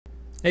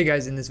Hey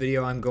guys, in this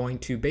video I'm going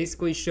to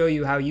basically show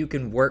you how you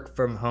can work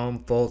from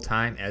home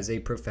full-time as a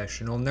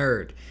professional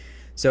nerd.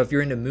 So if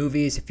you're into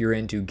movies, if you're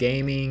into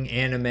gaming,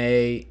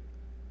 anime,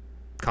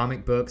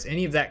 comic books,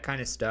 any of that kind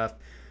of stuff,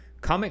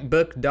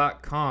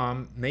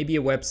 comicbook.com may be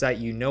a website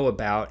you know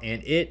about,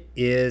 and it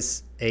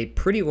is a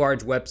pretty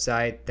large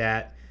website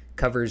that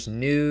covers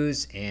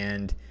news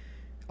and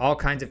all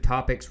kinds of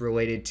topics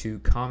related to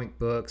comic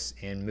books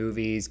and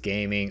movies,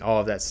 gaming,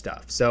 all of that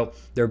stuff. So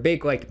they're a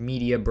big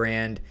media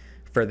brand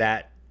for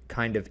that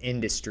kind of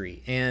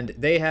industry, and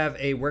they have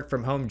a work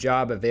from home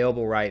job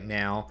available right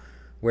now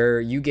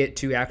where you get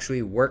to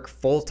actually work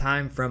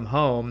full-time from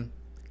home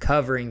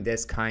covering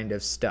this kind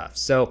of stuff.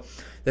 So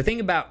the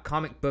thing about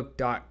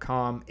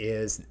comicbook.com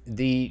is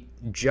the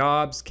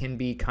jobs can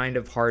be kind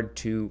of hard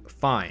to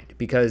find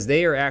because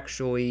they are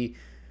actually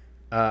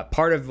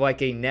part of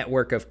a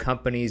network of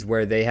companies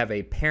where they have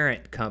a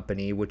parent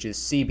company, which is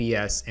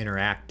CBS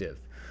Interactive.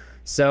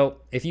 So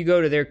if you go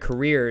to their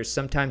careers,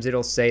 sometimes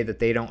it'll say that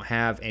they don't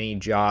have any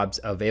jobs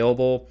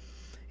available,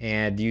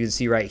 and you can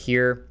see right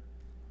here,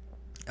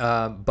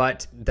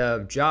 but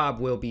the job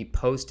will be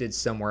posted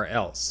somewhere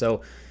else.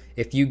 So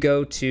if you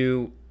go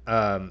to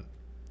the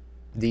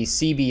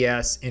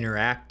CBS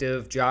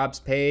Interactive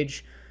jobs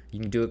page, you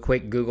can do a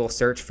quick Google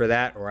search for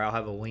that, or I'll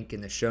have a link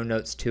in the show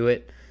notes to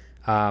it.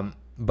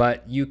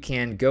 But you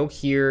can go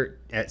here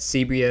at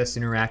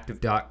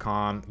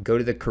cbsinteractive.com, go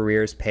to the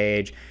careers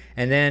page,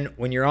 and then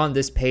when you're on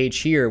this page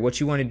here, what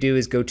you want to do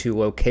is go to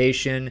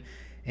location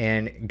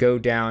and go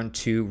down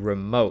to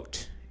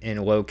remote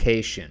in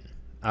location,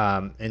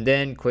 and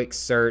then click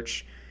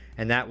search,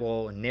 and that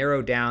will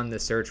narrow down the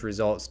search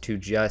results to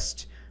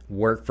just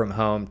work from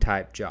home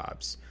type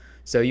jobs.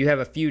 So you have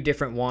a few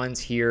different ones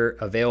here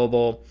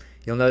available.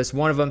 You'll notice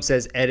one of them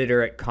says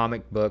editor at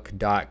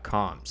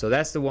comicbook.com. So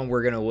that's the one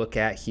we're going to look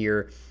at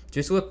here.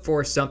 Just look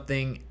for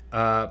something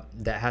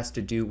that has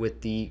to do with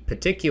the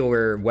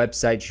particular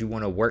website you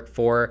want to work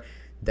for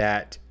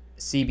that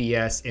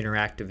CBS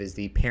Interactive is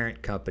the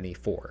parent company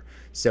for.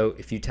 So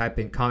if you type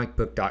in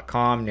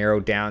comicbook.com, narrow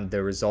down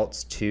the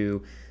results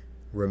to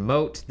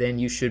remote, then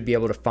you should be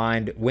able to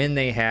find when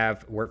they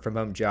have work from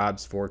home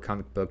jobs for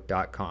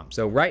comicbook.com.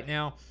 So right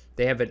now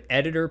they have an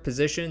editor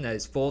position that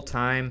is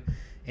full-time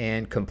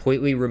and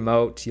completely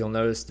remote. You'll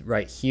notice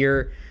right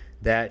here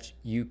that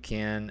you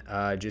can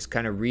just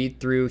kind of read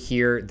through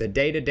here. The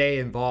day-to-day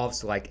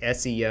involves like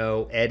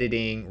SEO,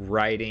 editing,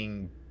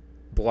 writing,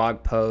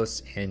 blog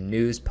posts, and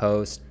news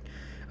posts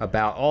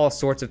about all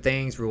sorts of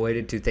things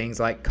related to things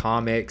like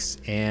comics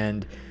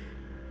and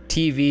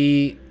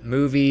TV,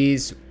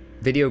 movies,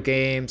 video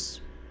games,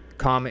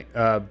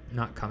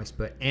 not comics,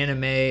 but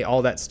anime,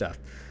 all that stuff.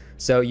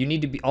 So you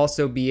need to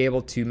also be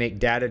able to make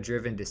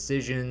data-driven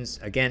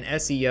decisions. Again,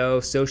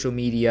 SEO, social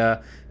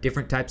media,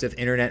 different types of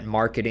internet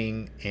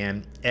marketing,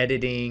 and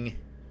editing,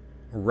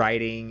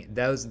 writing.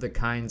 Those are the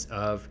kinds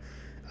of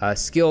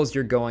skills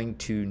you're going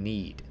to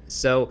need.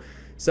 So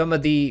some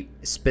of the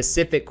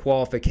specific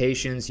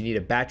qualifications: you need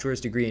a bachelor's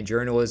degree in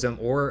journalism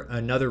or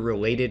another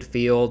related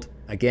field.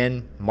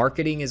 Again,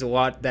 marketing is a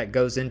lot that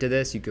goes into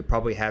this. You could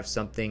probably have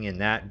something in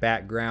that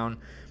background.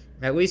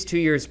 At least 2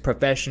 years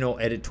professional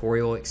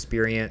editorial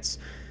experience,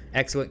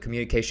 excellent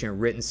communication and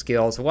written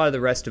skills. A lot of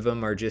the rest of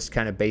them are just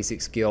kind of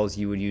basic skills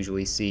you would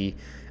usually see.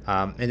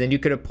 And then you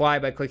could apply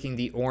by clicking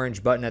the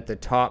orange button at the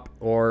top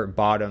or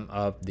bottom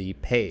of the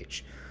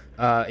page.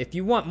 If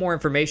you want more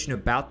information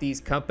about these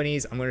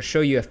companies, I'm going to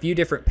show you a few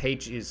different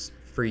pages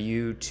for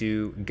you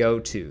to go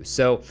to.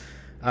 So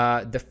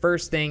the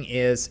first thing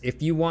is,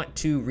 if you want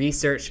to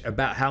research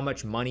about how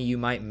much money you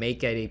might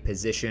make at a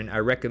position, I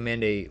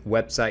recommend a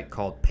website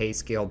called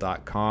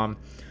payscale.com.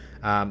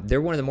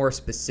 They're one of the more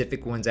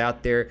specific ones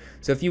out there.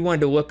 So if you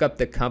wanted to look up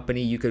the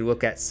company, you could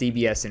look at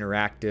CBS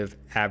Interactive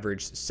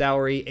average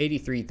salary,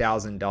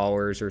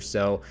 $83,000 or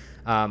so.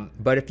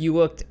 But if you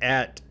looked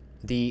at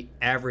the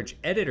average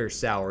editor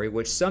salary,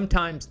 which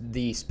sometimes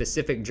the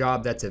specific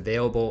job that's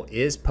available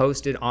is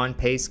posted on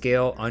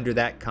PayScale under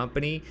that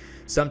company,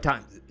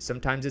 sometimes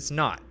it's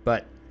not.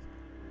 But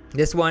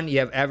this one, you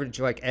have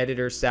average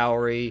editor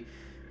salary,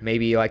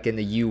 maybe in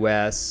the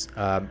US.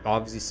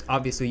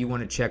 Obviously you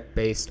want to check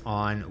based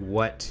on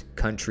what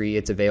country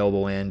it's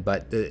available in,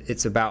 but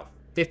it's about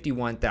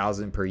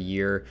 $51,000 per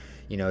year,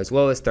 as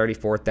low as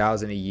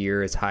 $34,000 a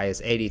year, as high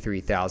as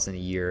 $83,000 a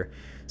year.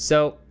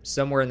 So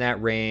somewhere in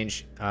that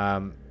range.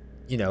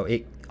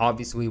 It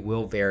obviously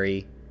will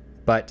vary,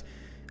 but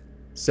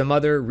some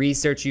other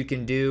research you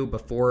can do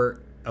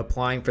before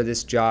applying for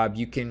this job: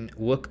 you can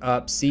look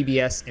up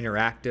CBS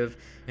Interactive.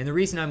 And the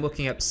reason I'm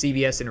looking up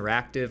CBS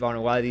Interactive on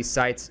a lot of these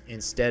sites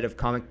instead of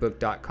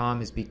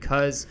comicbook.com is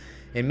because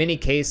in many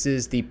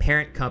cases the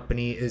parent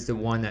company is the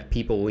one that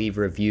people leave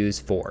reviews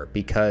for,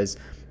 because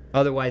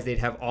otherwise they'd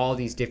have all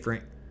these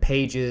different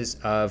pages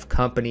of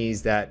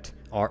companies that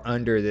are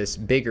under this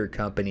bigger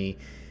company,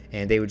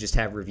 and they would just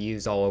have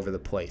reviews all over the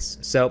place.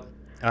 So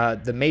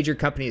the major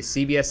company is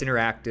CBS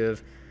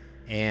Interactive,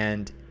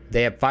 and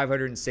They have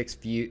 506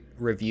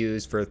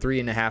 reviews for a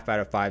 3.5 out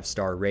of 5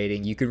 star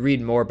rating. You could read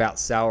more about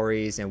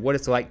salaries and what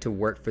it's like to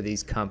work for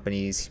these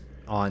companies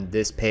on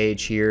this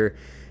page here.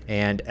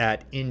 And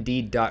at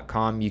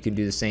Indeed.com, you can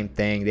do the same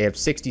thing. They have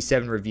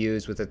 67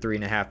 reviews with a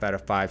 3.5 out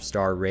of 5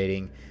 star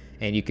rating,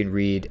 and you can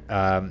read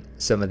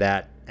some of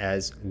that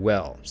as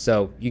well.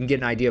 So you can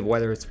get an idea of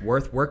whether it's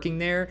worth working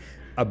there,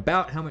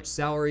 about how much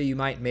salary you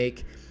might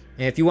make.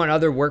 And if you want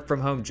other work from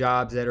home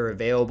jobs that are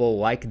available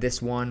like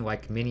this one,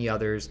 like many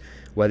others,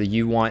 whether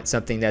you want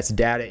something that's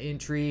data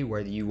entry,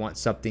 whether you want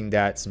something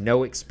that's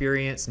no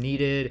experience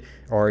needed,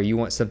 or you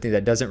want something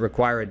that doesn't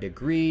require a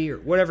degree, or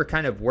whatever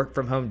kind of work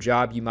from home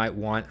job you might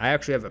want, I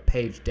actually have a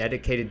page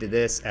dedicated to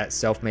this at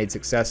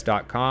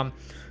selfmadesuccess.com.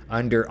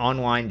 Under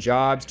online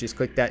jobs, just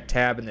click that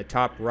tab in the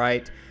top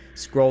right,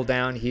 scroll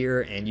down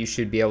here, and you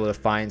should be able to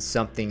find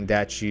something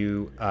that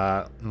you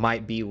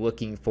might be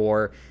looking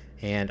for.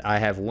 And I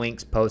have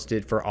links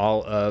posted for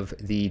all of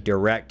the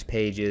direct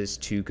pages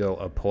to go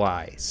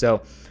apply.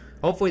 So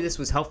hopefully this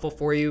was helpful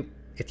for you.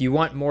 If you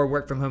want more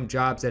work from home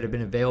jobs that have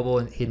been available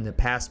in the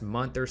past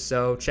month or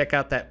so, check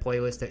out that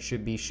playlist that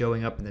should be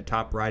showing up in the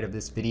top right of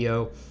this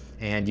video.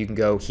 And you can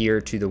go here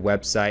to the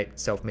website,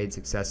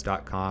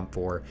 selfmadesuccess.com,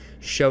 for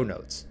show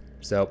notes.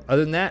 So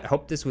other than that, I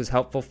hope this was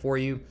helpful for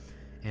you,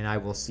 and I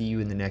will see you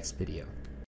in the next video.